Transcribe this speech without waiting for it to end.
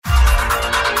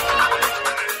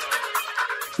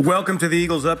Welcome to the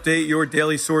Eagles Update, your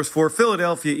daily source for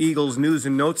Philadelphia Eagles news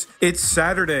and notes. It's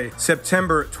Saturday,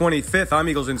 September 25th. I'm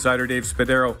Eagles insider Dave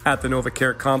Spadaro at the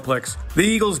NovaCare Complex. The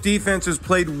Eagles defense has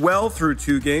played well through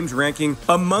 2 games, ranking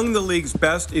among the league's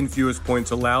best in fewest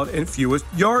points allowed and fewest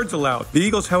yards allowed. The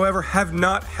Eagles, however, have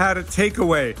not had a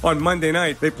takeaway. On Monday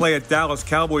night, they play a Dallas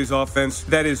Cowboys offense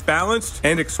that is balanced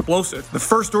and explosive. The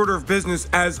first order of business,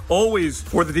 as always,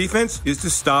 for the defense is to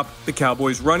stop the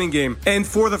Cowboys' running game. And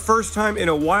for the first time in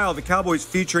a while, the Cowboys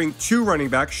featuring 2 running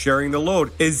backs sharing the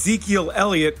load, Ezekiel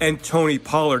Elliott and Tony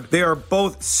Pollard. They are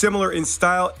both similar in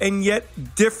style and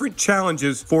yet different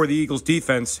challenges for the Eagles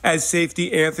defense, as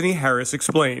safety Anthony Harris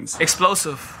explains.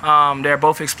 Explosive. They're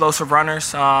both explosive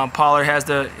runners. Pollard has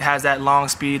that long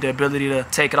speed, the ability to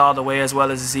take it all the way, as well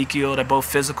as Ezekiel. They're both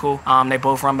physical. They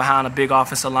both run behind a big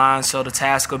offensive line, so the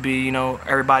task will be,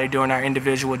 everybody doing their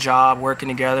individual job, working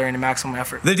together in the maximum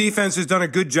effort. The defense has done a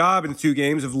good job in 2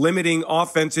 games of limiting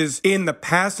offenses in the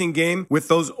passing game with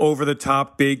those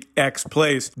over-the-top big X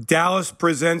plays. Dallas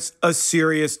presents a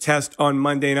serious test on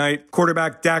Monday night.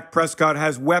 Quarterback Dak Prescott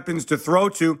has weapons to throw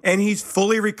to, and he's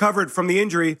fully recovered from the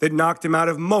injury that knocked him out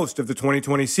of most of the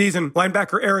 2020 season.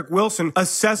 Linebacker Eric Wilson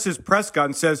assesses Prescott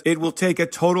and says it will take a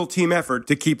total team effort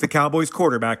to keep the Cowboys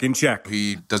quarterback in check.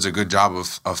 He does a good job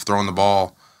of throwing the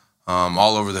ball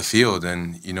all over the field,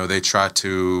 and, they try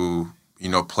to,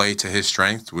 play to his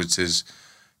strength, which is,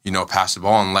 pass the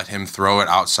ball and let him throw it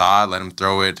outside, let him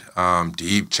throw it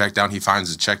deep, check down. He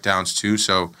finds the check downs too,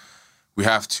 so we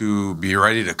have to be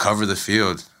ready to cover the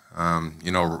field,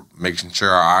 making sure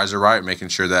our eyes are right, making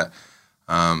sure that,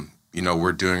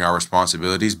 we're doing our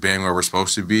responsibilities, being where we're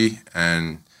supposed to be,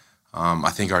 and I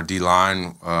think our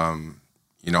D-line,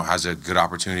 has a good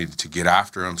opportunity to get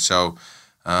after him. So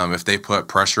if they put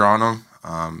pressure on him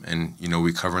and,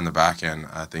 we cover in the back end,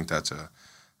 I think that's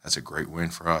a great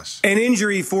win for us. An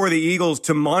injury for the Eagles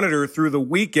to monitor through the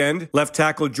weekend. Left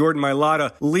tackle Jordan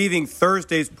Mailata leaving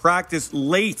Thursday's practice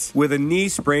late with a knee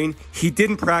sprain. He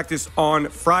didn't practice on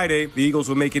Friday. The Eagles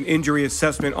will make an injury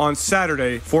assessment on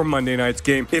Saturday for Monday night's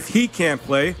game. If he can't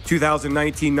play,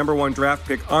 2019 number 1 draft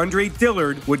pick Andre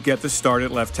Dillard would get the start at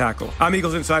left tackle. I'm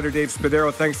Eagles insider Dave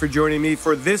Spadaro. Thanks for joining me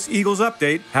for this Eagles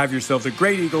update. Have yourselves a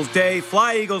great Eagles day.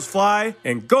 Fly, Eagles, fly,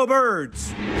 and go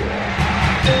Birds!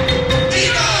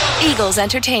 Eagles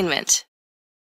Entertainment.